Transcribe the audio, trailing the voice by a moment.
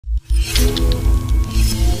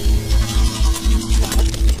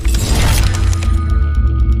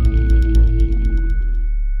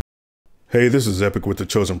Hey, this is Epic with the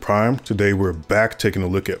Chosen Prime. Today we're back taking a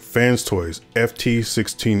look at FansToys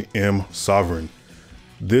FT-16M Sovereign.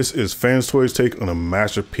 This is FansToys' take on a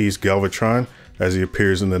masterpiece Galvatron as he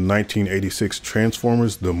appears in the 1986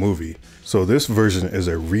 Transformers the movie. So this version is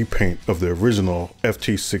a repaint of the original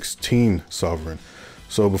FT-16 Sovereign.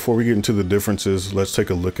 So before we get into the differences, let's take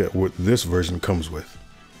a look at what this version comes with.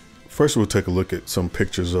 First we'll take a look at some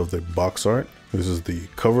pictures of the box art. This is the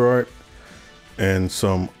cover art and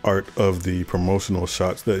some art of the promotional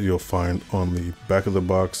shots that you'll find on the back of the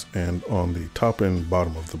box and on the top and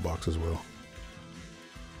bottom of the box as well.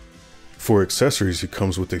 For accessories, it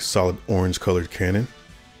comes with a solid orange colored cannon,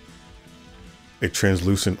 a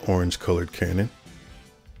translucent orange colored cannon,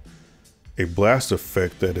 a blast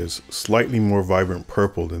effect that is slightly more vibrant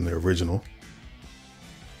purple than the original,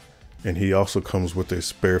 and he also comes with a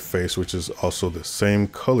spare face which is also the same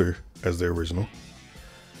color as the original.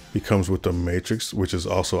 He comes with the matrix, which is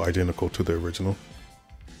also identical to the original.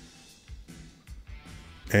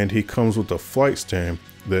 And he comes with a flight stand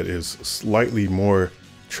that is slightly more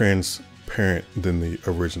transparent than the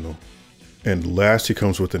original. And last, he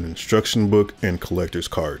comes with an instruction book and collector's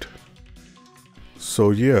card.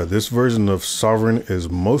 So yeah, this version of Sovereign is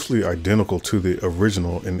mostly identical to the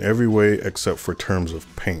original in every way except for terms of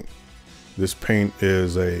paint. This paint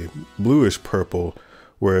is a bluish purple,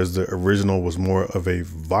 whereas the original was more of a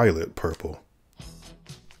violet purple.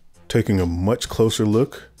 Taking a much closer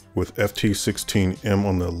look with FT-16M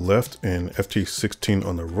on the left and FT-16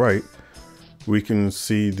 on the right, we can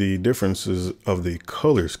see the differences of the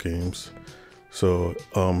color schemes. So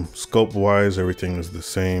sculpt wise, everything is the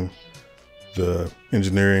same. The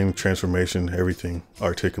engineering, transformation, everything,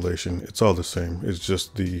 articulation, it's all the same. It's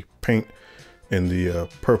just the paint and the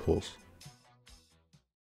purples.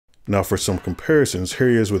 Now for some comparisons, here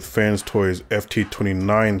he is with FansToys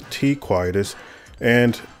FT-29T Quietus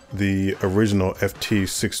and the original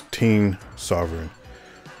FT-16 Sovereign.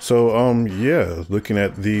 So yeah, looking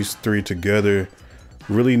at these three together,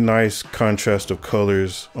 really nice contrast of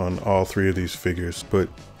colors on all three of these figures. But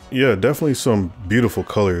yeah, definitely some beautiful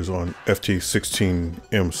colors on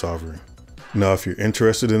FT-16M Sovereign. Now, if you're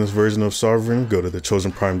interested in this version of Sovereign, go to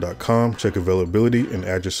thechosenprime.com, check availability, and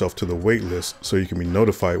add yourself to the wait list so you can be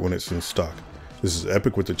notified when it's in stock. This is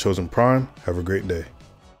Epic with the Chosen Prime. Have a great day.